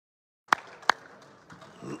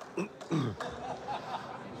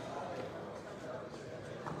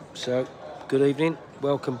So, good evening,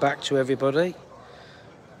 welcome back to everybody.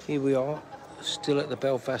 Here we are, still at the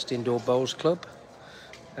Belfast Indoor Bowls Club,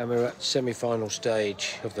 and we're at semi-final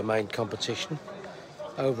stage of the main competition.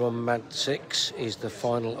 Over on mat 6 is the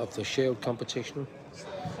final of the Shield competition,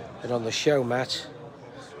 and on the show mat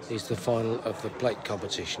is the final of the plate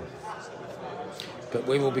competition. But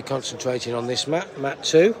we will be concentrating on this mat, mat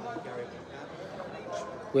 2,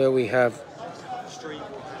 where we have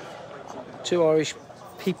two Irish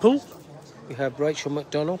people. We have Rachel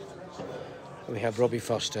McDonnell and we have Robbie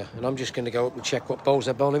Foster, and I'm just going to go up and check what bowls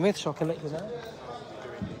they're bowling with so I can let you know.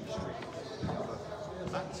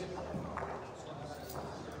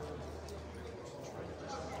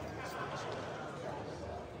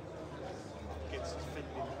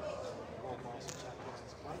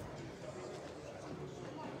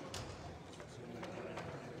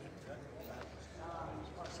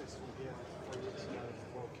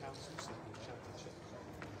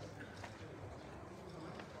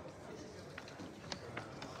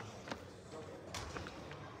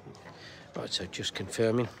 Right, so just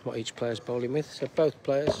confirming what each player's bowling with. So both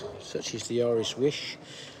players, such as the Irish Wish,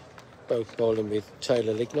 both bowling with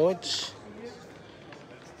Taylor lignoids.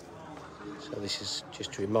 So this is,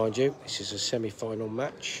 just to remind you, this is a semi-final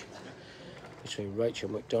match between Rachel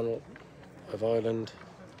McDonnell of Ireland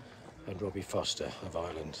and Robbie Foster of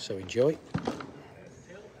Ireland. So enjoy.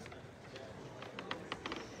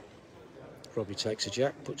 Robbie takes a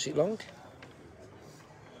jack, puts it long.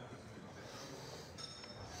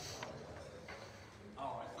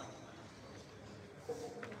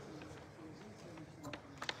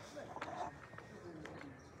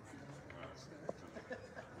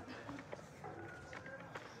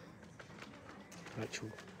 Rachel,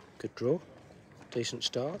 good draw, decent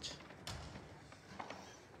start.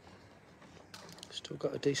 Still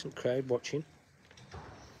got a decent crowd watching.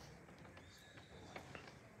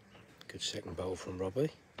 Good second bowl from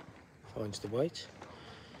Robbie, finds the weight.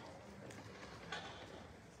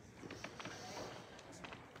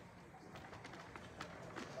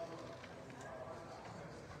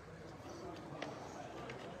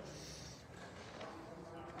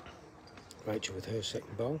 Rachel with her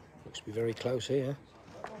second bowl, looks to be very close here.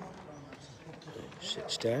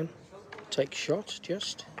 Sits down, takes shot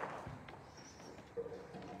just.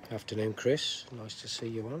 Afternoon Chris, nice to see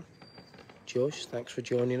you on. Joyce, thanks for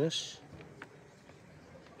joining us.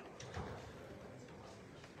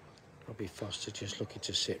 Robbie Foster just looking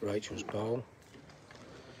to sit Rachel's bowl.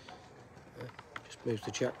 Just moves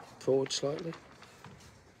the jack forward slightly.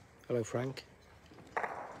 Hello Frank.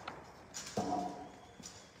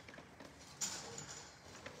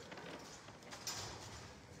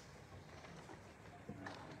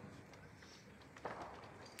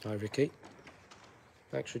 Hi Ricky,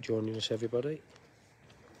 thanks for joining us everybody.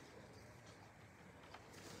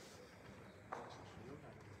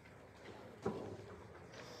 I'm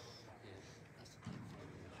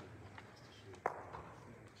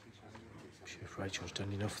sure if Rachel's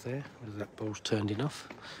done enough there, whether that ball's turned enough.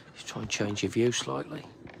 Just try and change your view slightly.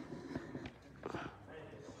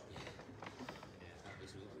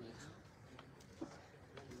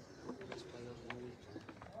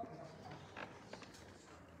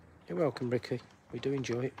 You're welcome, Ricky. We do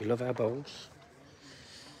enjoy it. We love our bowls.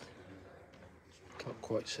 Can't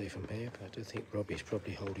quite see from here, but I do think Robbie's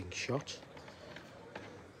probably holding shot.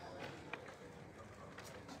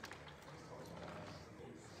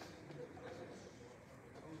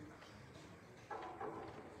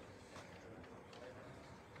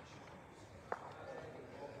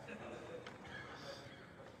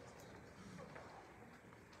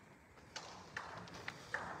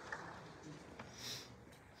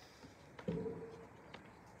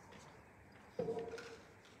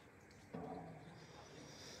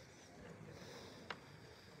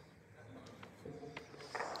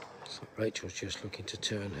 So Rachel's just looking to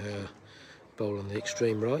turn her bowl on the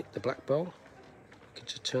extreme right, the black bowl. Looking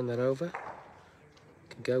to turn that over.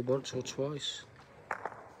 Can go once or twice.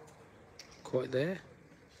 Quite there.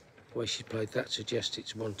 The way she's played that suggests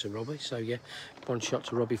it's one to Robbie. So yeah, one shot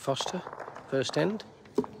to Robbie Foster, first end.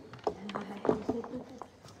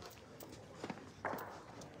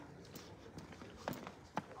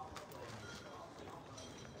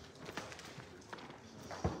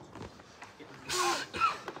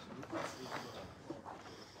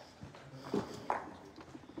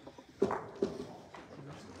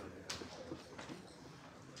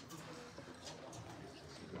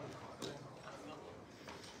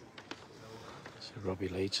 Robbie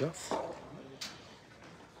leads off.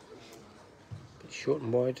 Bit short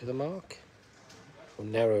and wide to the mark, or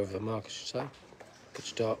narrow of the mark I should say. Good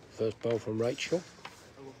start, first bowl from Rachel.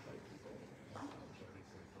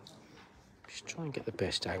 Try and get the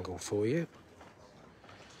best angle for you.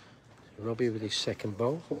 Robbie with his second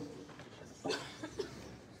bowl.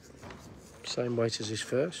 Same weight as his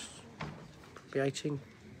first. Probably 18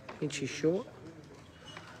 inches short.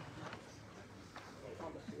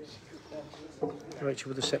 Rachel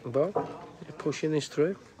with the second bowl. Pushing this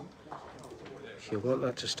through. She'll want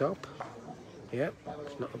that to stop. Yeah,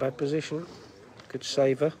 it's not a bad position. Good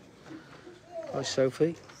saver. Hi,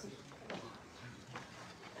 Sophie.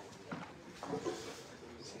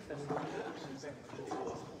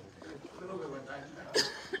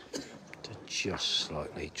 Just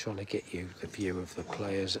slightly, trying to get you the view of the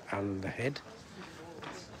players and the head.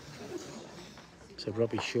 So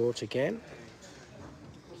Robbie short again.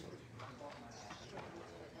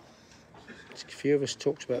 A few of us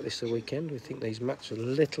talked about this the weekend. We think these mats are a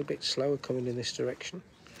little bit slower coming in this direction.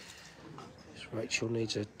 So Rachel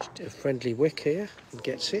needs a friendly wick here and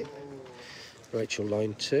gets it. Rachel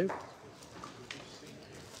line 2.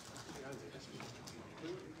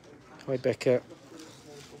 Hi Becca.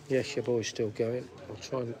 Yes, your boy's still going. I'll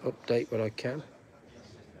try and update when I can.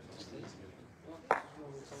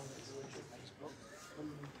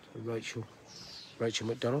 So Rachel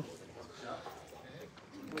McDonnell.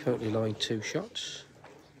 Currently line 2 shots.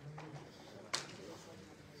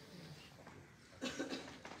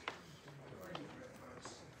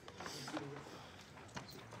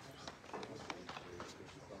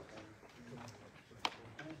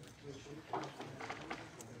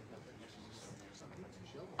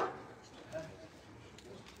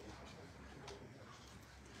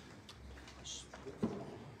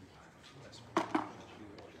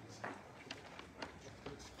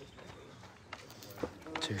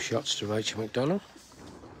 Two shots to Rachel McDonnell.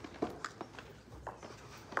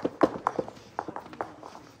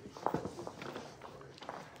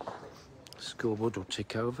 Scoreboard will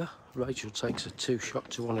tick over. Rachel takes a 2 shot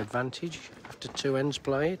to 1 advantage after 2 ends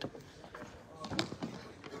played.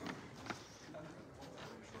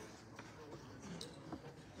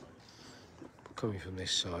 Coming from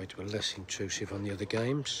this side, we're less intrusive on the other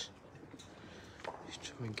games. Just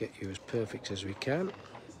try and get you as perfect as we can.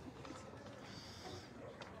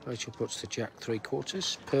 Rachel puts the jack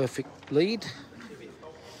 3/4, perfect lead.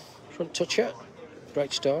 Front toucher,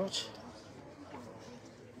 great start.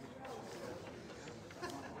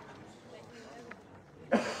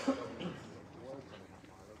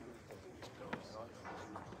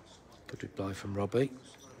 Good reply from Robbie.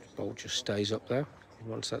 Ball just stays up there. He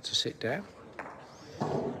wants that to sit down.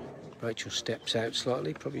 Rachel steps out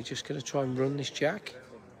slightly, probably just going to try and run this jack.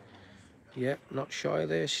 Yeah, not shy of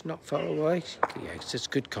this, not far away. Yeah, it's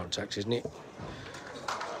good contact, isn't it?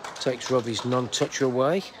 Takes Robbie's non-toucher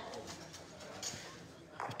away.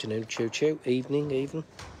 Afternoon choo-choo, evening even.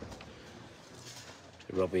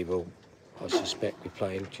 So Robbie will, I suspect, be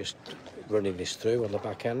playing, just running this through on the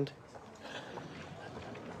backhand.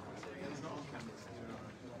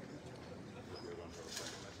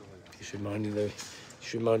 Just reminding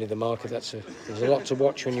the marker there's a lot to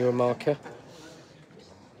watch when you're a marker.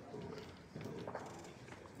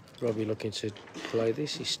 Robbie looking to play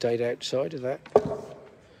this. He stayed outside of that.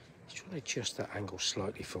 He's trying to adjust that angle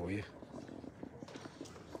slightly for you.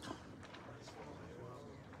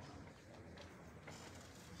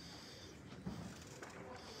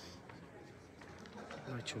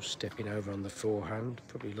 Rachel stepping over on the forehand,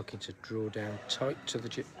 probably looking to draw down tight to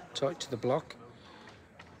the block.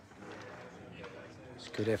 It's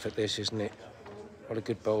a good effort, this, isn't it? What a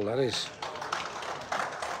good bowl that is.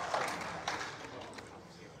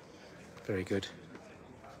 Very good.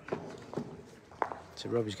 So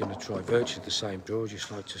Robbie's going to try virtually the same draw, just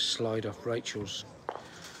like to slide off Rachel's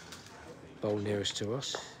bowl nearest to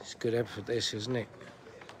us. It's a good effort, this, isn't it?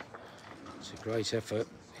 It's a great effort.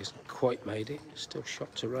 Hasn't quite made it. Still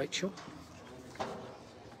shot to Rachel.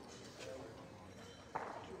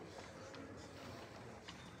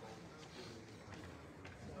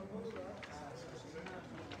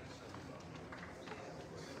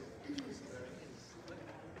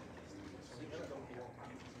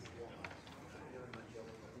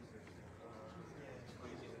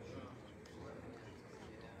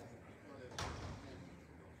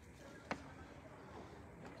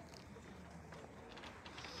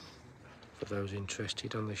 For those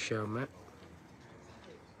interested on the show mat,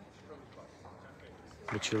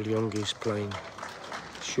 Mitchell Young is playing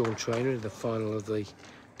Sean Trainer in the final of the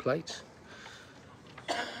plate.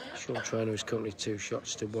 Sean Trainer is currently 2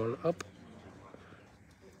 shots to 1 up.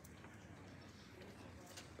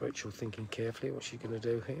 Rachel thinking carefully what she's going to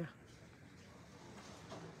do here.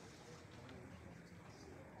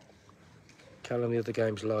 Callum, the other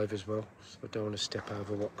game's live as well, so I don't want to step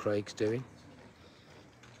over what Craig's doing.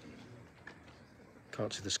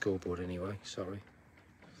 Can't see the scoreboard anyway, sorry.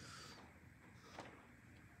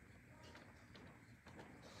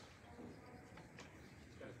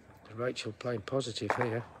 Rachel playing positive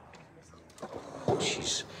here.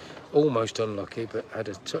 She's almost unlucky, but had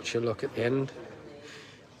a touch of luck at the end.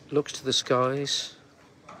 Looks to the skies.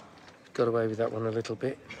 Got away with that one a little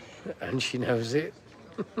bit, and she knows it.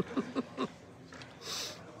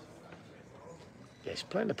 Yeah, she's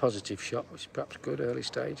playing a positive shot, which is perhaps good early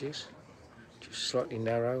stages. Just slightly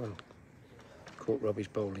narrow and caught Robbie's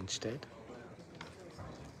bowl instead.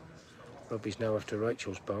 Robbie's now after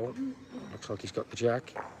Rachel's bowl. Looks like he's got the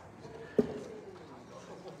jack.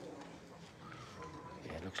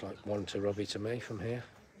 Yeah, looks like one to Robbie to me from here.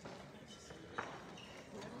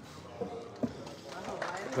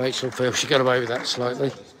 Rachel feels she got away with that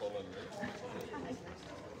slightly.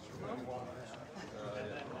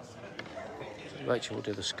 Rachel will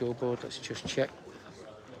do the scoreboard. Let's just check.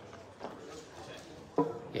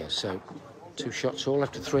 Yeah, so 2 shots all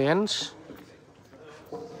after 3 ends.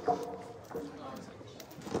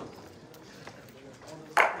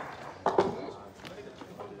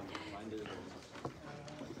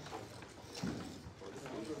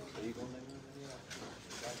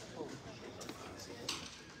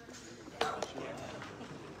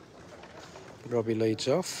 Robbie leads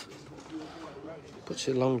off. Puts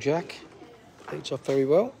it long jack. Leads off very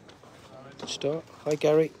well. Good start. Hi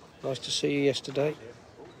Gary, nice to see you yesterday.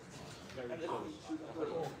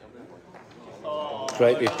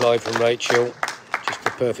 Great reply from Rachel. Just the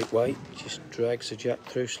perfect weight. Just drags the jack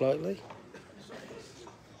through slightly.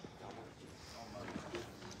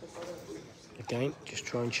 Again, just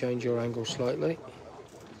try and change your angle slightly.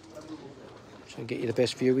 Try and get you the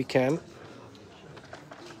best view we can.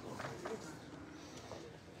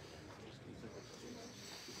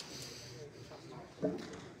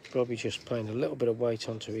 Robbie just playing a little bit of weight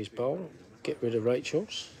onto his bowl. Get rid of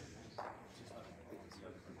Rachel's.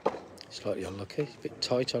 Slightly unlucky, a bit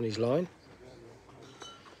tight on his line.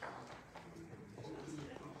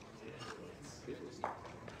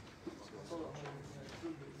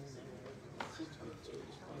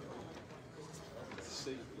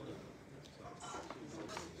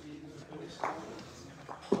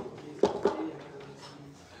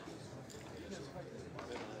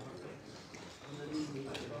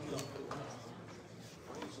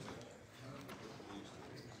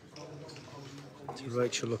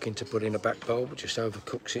 Rachel looking to put in a back bowl, but just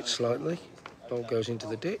overcooks it slightly. Bowl goes into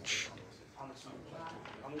the ditch.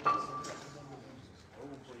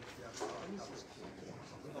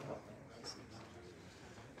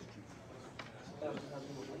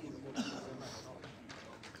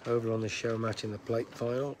 Over on the show mat in the plate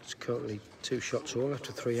final, it's currently 2 shots all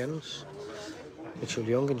after 3 ends. Mitchell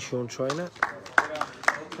Young and Sean Trainer.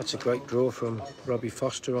 That's a great draw from Robbie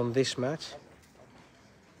Foster on this mat.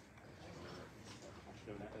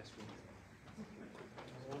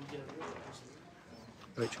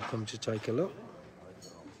 Rachel comes to take a look.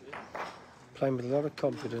 Playing with a lot of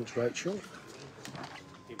confidence, Rachel.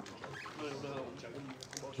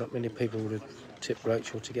 Not many people would have tipped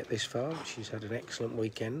Rachel to get this far, but she's had an excellent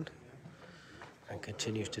weekend and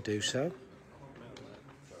continues to do so.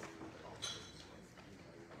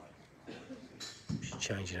 She's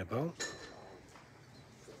changing her bowl.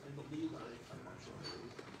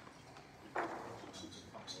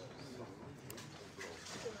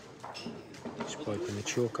 Wiping the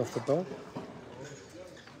chalk off the bowl.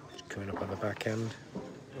 Just coming up on the back end.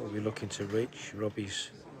 We'll be looking to reach Robbie's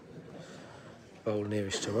bowl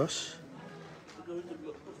nearest to us.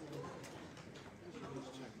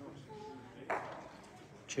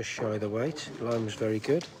 Just shy of the weight. Line was very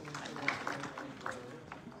good.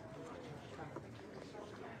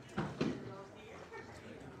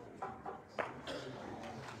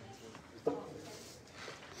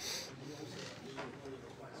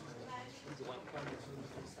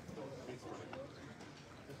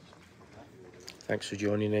 Thanks for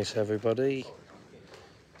joining us, everybody.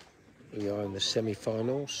 We are in the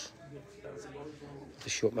semi-finals. The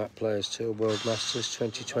Short Mat Players Tour World Masters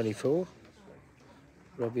 2024.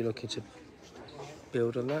 Robbie looking to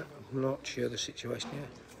build on that. I'm not sure the situation here.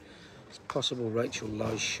 It's possible Rachel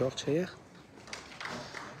lies shot here.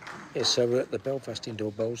 Yes, so we're at the Belfast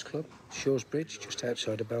Indoor Bowls Club, Shoresbridge, just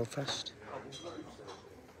outside of Belfast.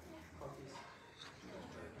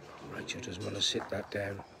 Rachel doesn't want to sit that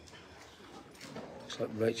down. Looks like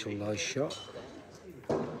Rachel lies shot.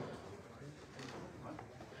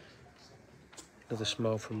 Another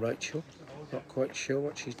smile from Rachel. Not quite sure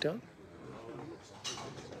what she's done.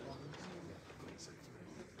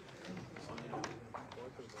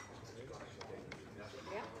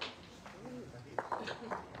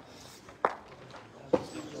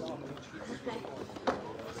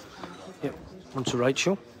 On to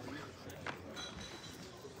Rachel.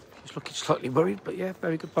 She's looking slightly worried, but yeah,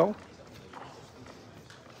 very good bowl.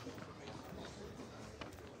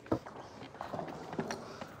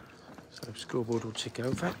 So scoreboard will tick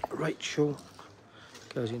over. Rachel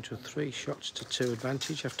goes into a 3 shots to 2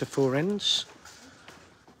 advantage after 4 ends.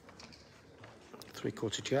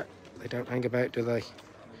 3/4 jack. They don't hang about, do they?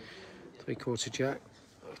 3/4 jack.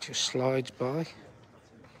 It just slides by.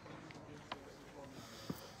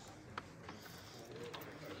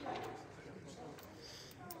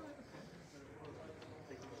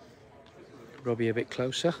 Robbie a bit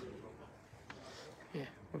closer. Yeah,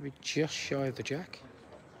 Robbie just shy of the jack.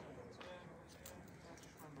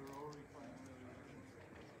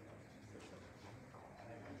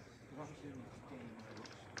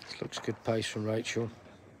 This looks good pace from Rachel.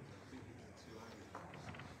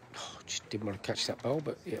 Oh, just didn't want to catch that bowl,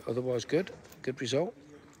 but yeah, otherwise good. Good result.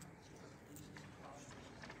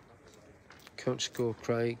 Current score,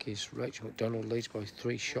 Craig, is Rachel McDonnell leads by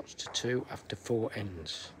 3 shots to 2 after 4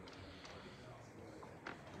 ends.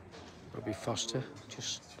 Robbie Foster,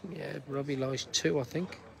 just, yeah, Robbie lies 2, I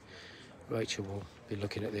think. Rachel will be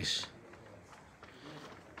looking at this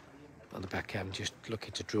on the backhand, just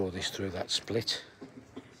looking to draw this through that split.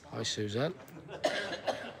 Hi, Suzanne.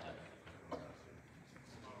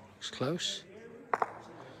 Looks close.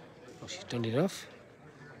 Well, she's done enough.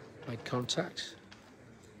 Made contact.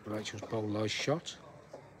 Rachel's bowl lies shot.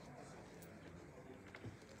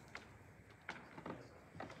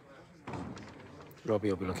 Robbie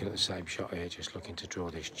will be looking at the same shot here, just looking to draw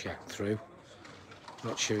this jack through.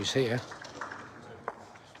 Not sure he's here.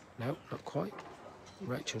 No, not quite.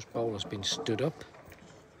 Rachel's bowl has been stood up.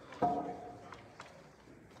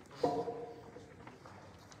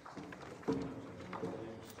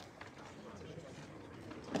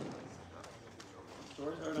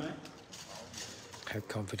 How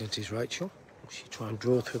confident is Rachel? Will she try and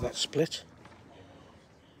draw through that split?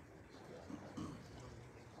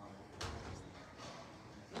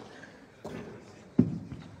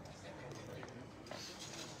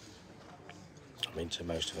 I mean, to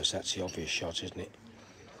most of us, that's the obvious shot, isn't it?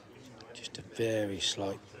 Just a very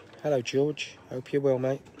slight... Hello, George. Hope you're well,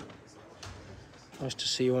 mate. Nice to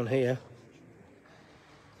see you on here.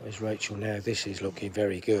 There's Rachel now. This is looking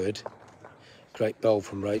very good. Great bowl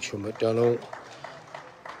from Rachel McDonnell.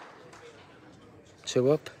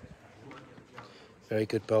 2 up. Very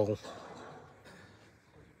good bowl.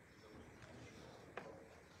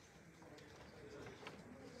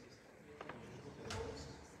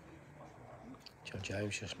 John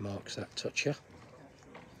James just marks that toucher.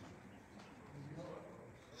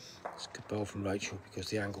 It's a good bowl from Rachel because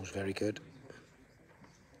the angle's very good.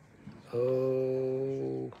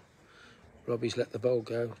 Oh, Robbie's let the bowl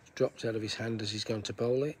go. It's dropped out of his hand as he's going to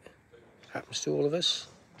bowl it. Happens to all of us.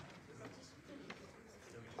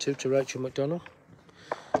 2 to Rachel McDonnell.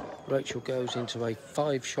 Rachel goes into a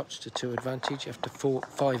 5 shots to 2 advantage after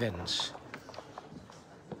 5 ends.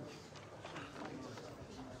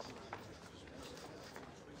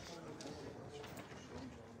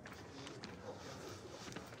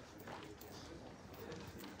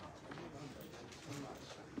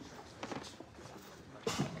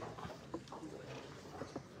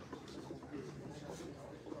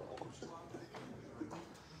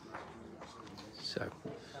 So,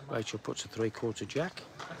 Rachel puts a 3/4 jack.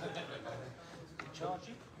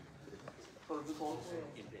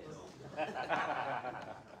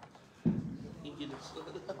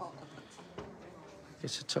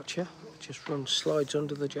 It's a toucher, just slides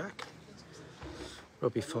under the jack.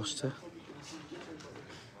 Robbie Foster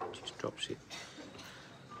just drops it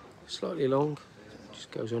slightly long,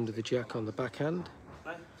 just goes under the jack on the backhand.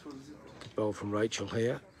 Good bowl from Rachel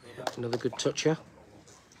here. Another good toucher.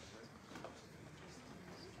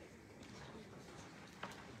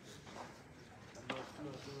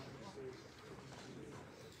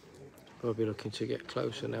 Robbie looking to get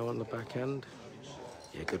closer now on the backhand.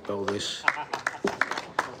 Yeah, good bowl this.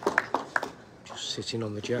 Just sitting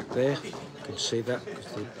on the jack there. You can see that.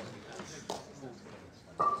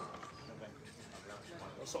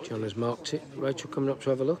 John has marked it. Rachel coming up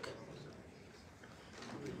to have a look.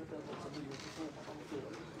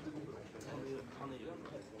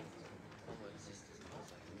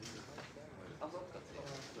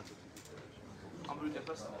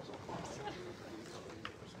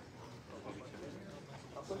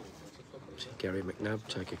 Gary McNabb,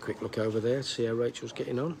 take a quick look over there, see how Rachel's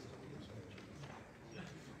getting on.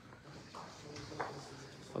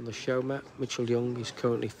 On the show mat, Mitchell Young is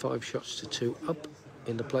currently 5 shots to 2 up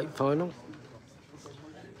in the plate final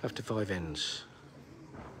after 5 ends.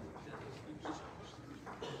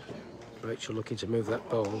 Rachel looking to move that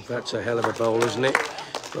bowl. That's a hell of a bowl, isn't it?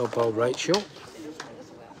 Well bowled, Rachel.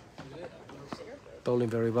 Bowling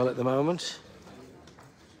very well at the moment,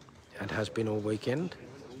 and has been all weekend.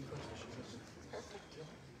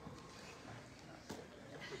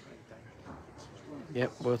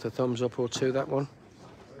 Yep, worth a thumbs up or two, that one.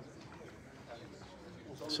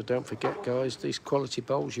 So don't forget, guys, these quality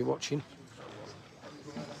bowls you're watching,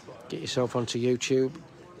 get yourself onto YouTube,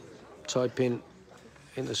 type in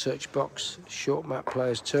the search box Short Mat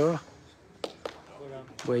Players Tour,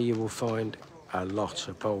 where you will find a lot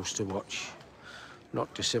of bowls to watch,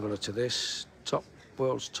 not dissimilar to this.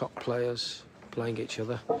 World's top players playing each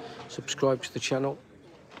other. Subscribe to the channel,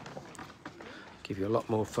 give you a lot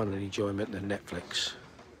more fun and enjoyment than Netflix.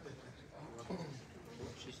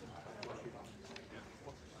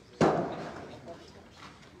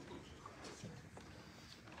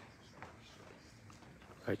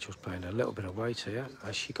 Rachel's playing a little bit of weight here.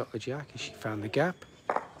 Has she got the jack? Has she found the gap?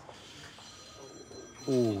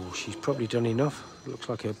 Oh, she's probably done enough. Looks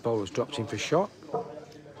like her bowler's dropped in for shot.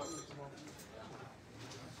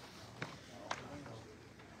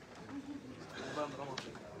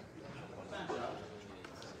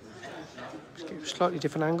 Let's get a slightly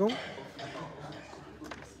different angle.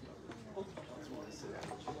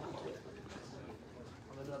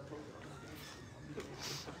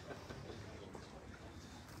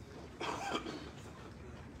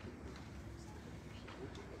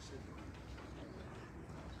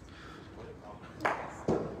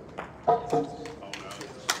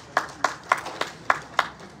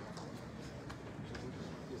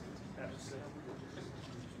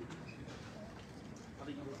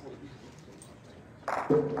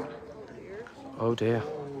 Oh dear.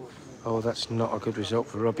 Oh, that's not a good result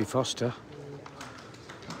for Robbie Foster.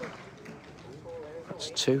 That's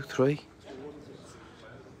 2, 3.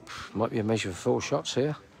 Might be a measure of 4 shots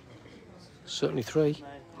here. Certainly 3,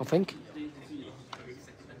 I think.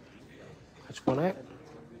 That's 1 out.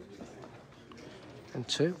 And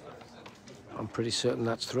 2. I'm pretty certain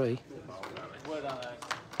that's 3.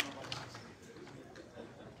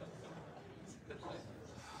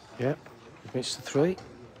 Yeah, admits to 3.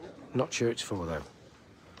 Not sure it's 4 though.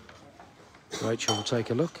 Rachel will take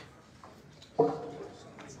a look. Do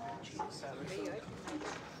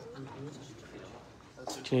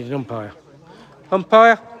you need an umpire?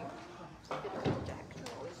 Umpire!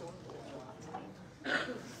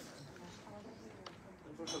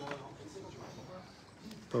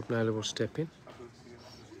 Bob Naylor will step in.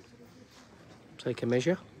 Take a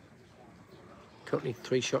measure. Currently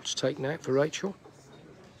 3 shots taken out for Rachel.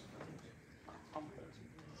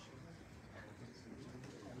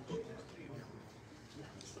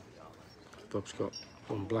 Bob's got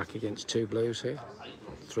 1 black against 2 blues here.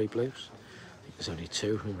 3 blues. I think there's only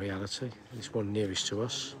 2 in reality. This one nearest to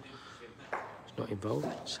us is not involved.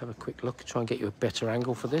 Let's have a quick look, try and get you a better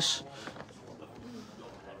angle for this.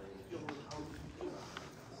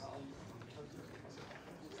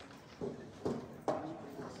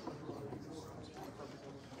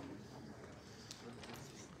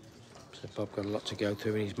 So Bob got a lot to go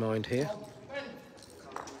through in his mind here.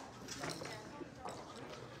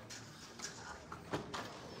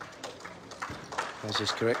 As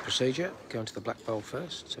is correct procedure, going to the black bowl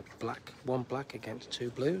first. So black, 1 black against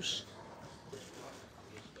 2 blues.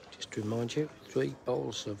 Just to remind you, 3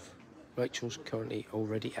 bowls of Rachel's currently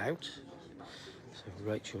already out. So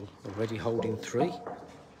Rachel already holding 3,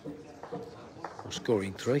 or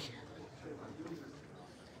scoring 3.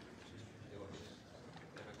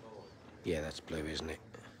 Yeah, that's blue, isn't it?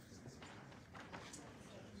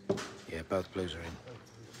 Yeah, both blues are in.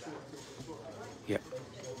 Yep.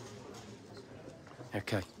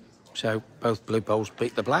 Okay, so both blue bowls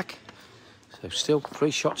beat the black. So still 3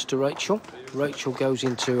 shots to Rachel. Rachel goes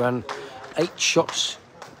into an 8 shots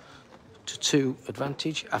to 2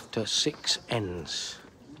 advantage after 6 ends.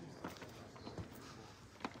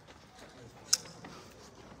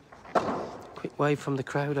 Quick wave from the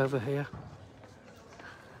crowd over here.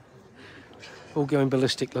 All going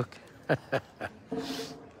ballistic, look.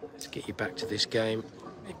 Let's get you back to this game.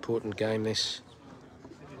 Important game, this.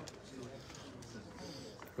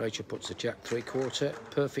 Rachel puts the jack 3/4.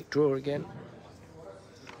 Perfect draw again.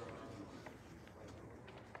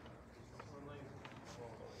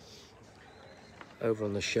 Over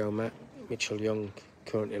on the show mat, Mitchell Young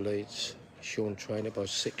currently leads Sean Trainer by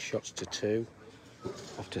 6 shots to 2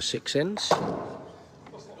 after 6 ends.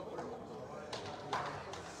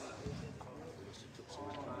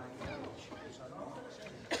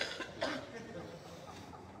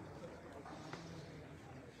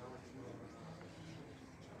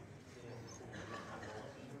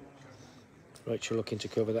 Rachel looking to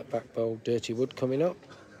cover that back bowl. Dirty wood coming up.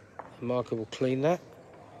 The marker will clean that.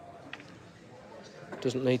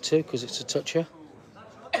 Doesn't need to because it's a toucher.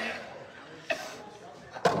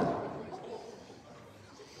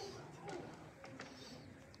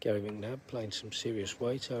 Gary McNabb playing some serious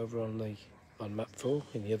weight over on map 4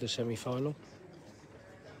 in the other semi-final.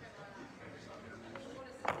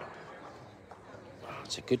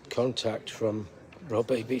 It's a good contact from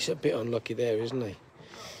Robbie, but he's a bit unlucky there, isn't he?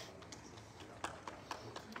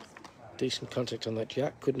 Decent contact on that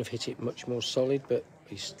jack. Couldn't have hit it much more solid, but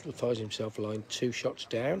he still finds himself lying 2 shots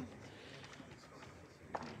down.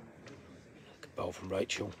 Good bowl from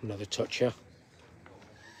Rachel, another toucher.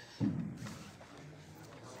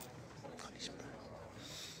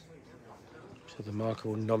 So the marker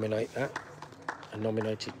will nominate that, a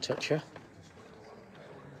nominated toucher.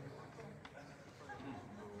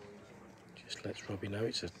 Just lets Robbie know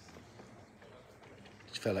it's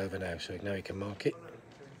fell over now, so now he can mark it.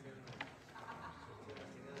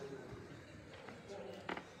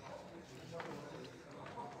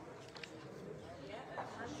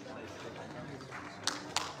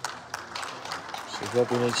 So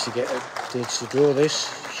Robbie needs to draw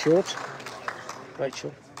this short.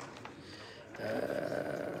 Rachel.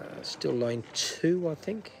 Still line 2, I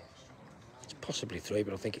think. It's possibly 3,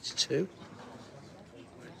 but I think it's 2.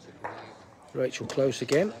 Rachel close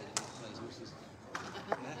again.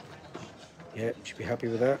 Yeah, should be happy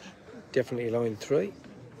with that. Definitely line 3.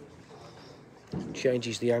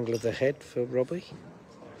 Changes the angle of the head for Robbie.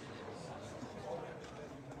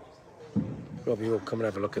 Robbie will come and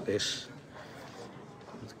have a look at this.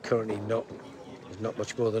 Currently there's not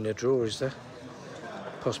much more than a draw, is there?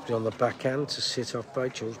 Possibly on the backhand to sit off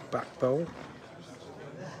Rachel's back bowl.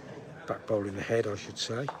 Back bowl in the head, I should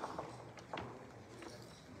say.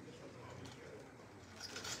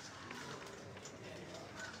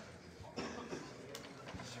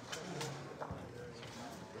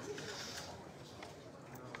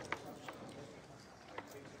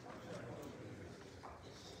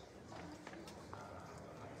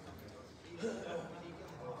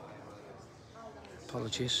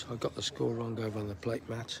 Apologies, I got the score wrong over on the plate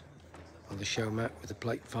mat, on the show mat with the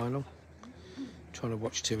plate final. Trying to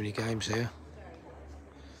watch too many games here.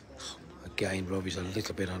 Again, Robbie's a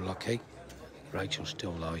little bit unlucky. Rachel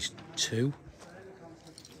still lies 2.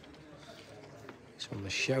 It's on the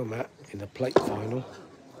show mat in the plate final.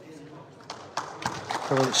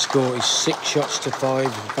 Current score is 6 shots to 5,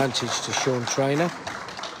 advantage to Sean Trainer.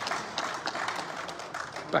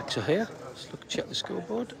 Back to here, let's check the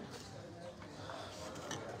scoreboard.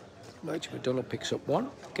 Rachel McDonnell picks up 1,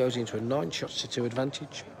 goes into a 9 shots to 2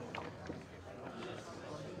 advantage.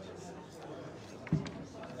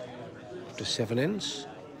 After 7 ends.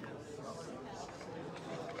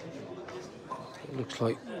 It looks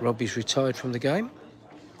like Robbie's retired from the game.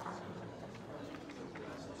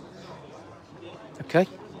 Okay,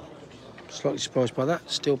 slightly surprised by that.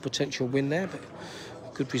 Still potential win there, but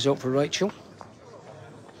good result for Rachel.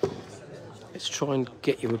 Let's try and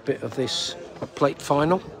get you a bit of this plate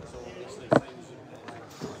final.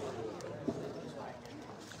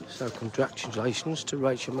 So congratulations to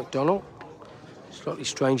Rachel McDonnell. Slightly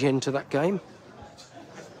strange end to that game.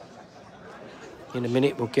 In a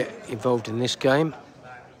minute we'll get involved in this game.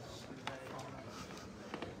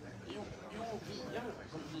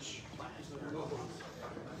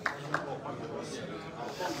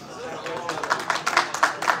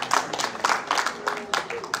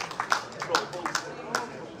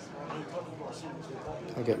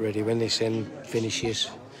 I'll get ready when this end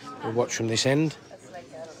finishes. We'll watch from this end.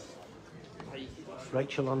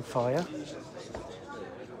 Rachel on fire.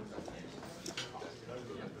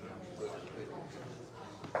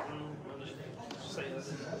 I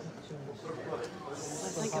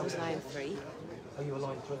think I was line 3. Are you a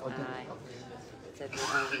line 3? Aye. Said I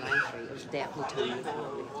was line 3. It was definitely 2.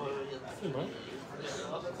 You know,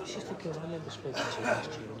 she's the girl I remember speaking to last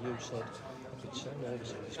year, and you said I've been so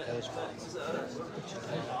nervous at this player's fight.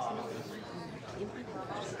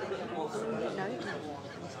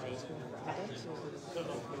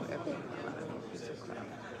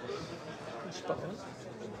 Spot on.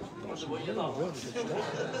 What's the other one?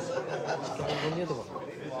 The other one.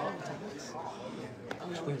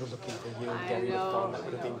 We were looking for you and Gary to find that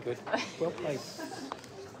would have been good. Well played.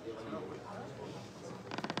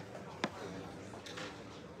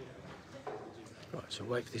 Right, so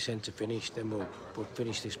wait for this end to finish, then we'll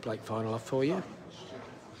finish this plate final off for you.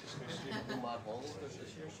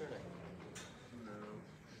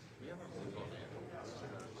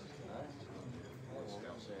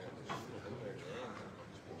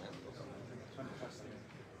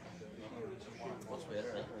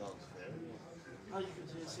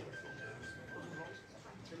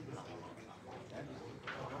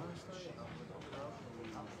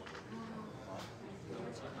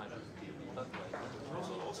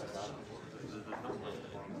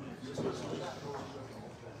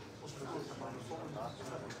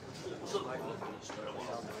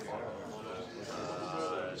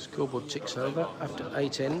 Scoreboard ticks over after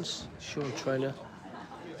 8 ends. Sean Trainer.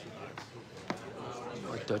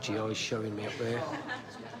 My dodgy eyes showing me up there.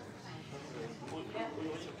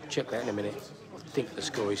 Check that in a minute. I think the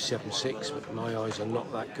score is 7-6, but my eyes are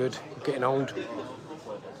not that good. I'm getting old.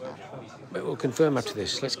 But we'll confirm after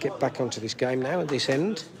this. Let's get back onto this game now at this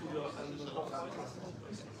end.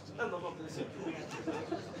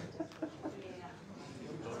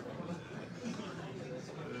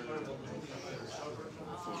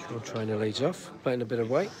 Sean Trainer leads off, playing a bit of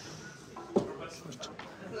weight.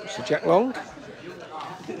 So Jack Long.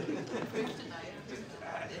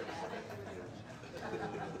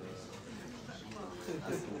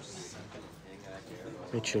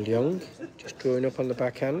 Mitchell Young, just drawing up on the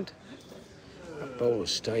backhand. That ball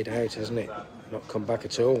has stayed out, hasn't it? Not come back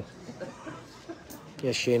at all.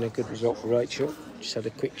 Yes, Shane, a good result for Rachel. Just had a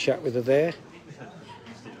quick chat with her there.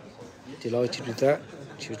 Delighted with that.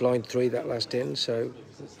 She was line 3 that last end, so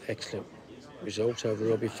excellent result over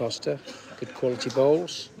Robbie Foster. Good quality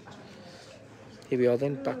bowls. Here we are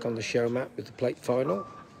then, back on the show mat with the plate final.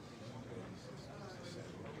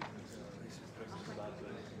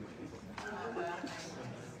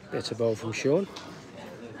 Better bowl from Sean.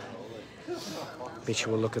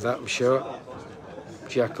 Mitchell will look at that, I'm sure.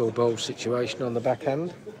 Jack or bowl situation on the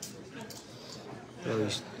backhand. Well,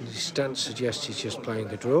 his stance suggests he's just playing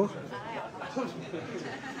a draw.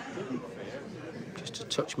 Just a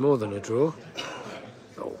touch more than a draw.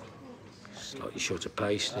 Oh, slightly short of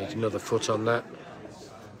pace. Needs another foot on that.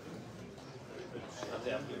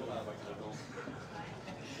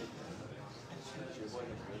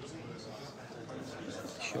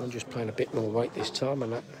 Sean just playing a bit more weight this time,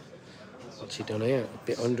 and that. What's he done here? A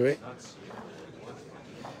bit under it.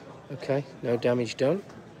 Okay, no damage done.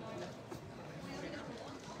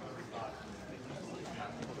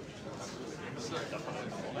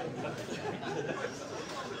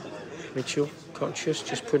 Mitchell, conscious,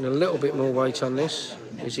 just putting a little bit more weight on this.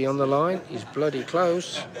 Is he on the line? He's bloody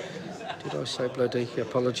close. Did I say bloody?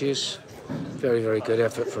 Apologies. Very, very good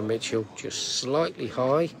effort from Mitchell. Just slightly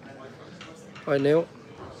high. Hi, Neil.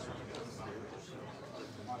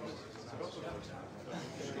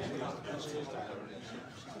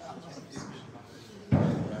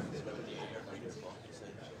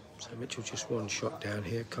 So Mitchell just one shot down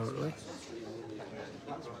here currently.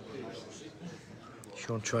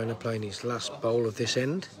 Sean Trainer playing his last bowl of this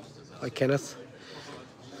end. Hi, Kenneth.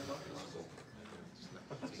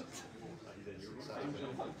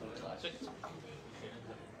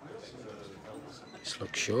 This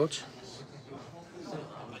looks short.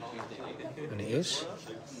 And it is.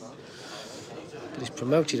 But he's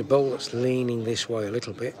promoted a bowl that's leaning this way a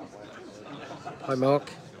little bit. Hi, Mark.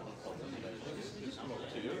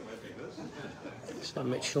 So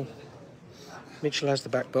Mitchell. Mitchell has the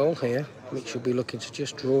back bowl here. Mitchell will be looking to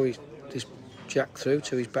just draw this Jack through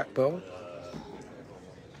to his back bowl.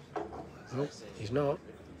 Oh, he's not.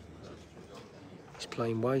 He's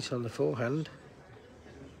playing weight on the forehand.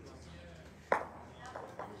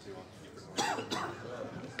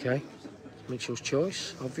 Okay, Mitchell's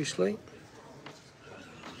choice, obviously.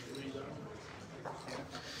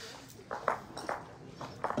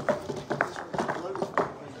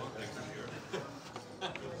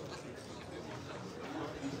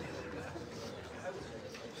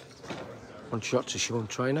 One shot to Sean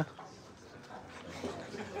Trainer.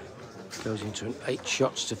 Goes into an 8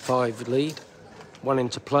 shots to 5 lead. 1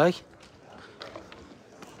 into play.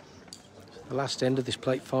 The last end of this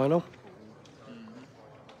plate final.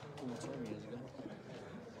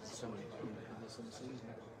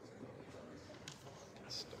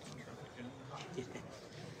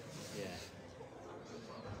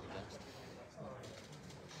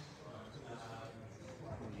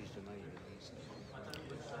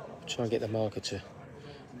 Try and get the marker to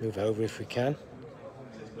move over if we can.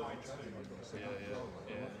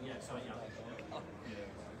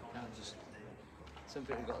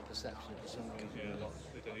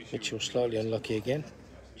 Mitchell slightly unlucky again.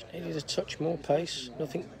 Just needed a touch more pace.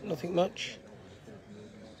 Nothing much.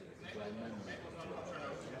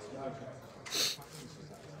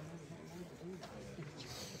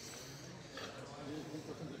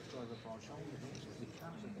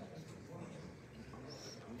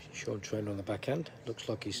 Sean Trainer on the backhand. Looks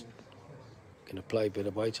like he's going to play a bit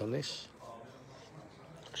of weight on this.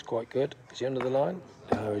 Looks quite good. Is he under the line?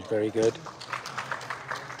 No, he's very good.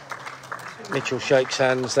 Mitchell shakes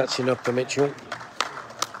hands. That's enough for Mitchell.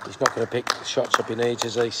 He's not going to pick the shots up he needs,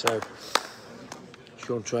 is he? So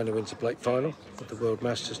Sean Trainer wins the plate final of the World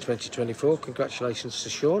Masters 2024. Congratulations to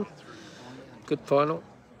Sean. Good final.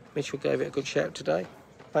 Mitchell gave it a good shout today.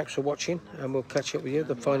 Thanks for watching, and we'll catch up with you.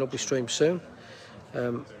 The final will be streamed soon.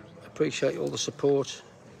 appreciate all the support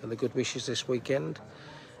and the good wishes this weekend.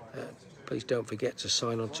 Please don't forget to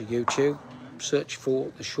sign on to YouTube, search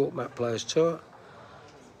for the Short Map Players Tour,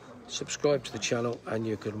 subscribe to the channel, and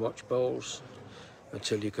you can watch bowls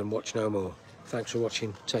until you can watch no more. Thanks for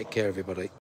watching. Take care, everybody.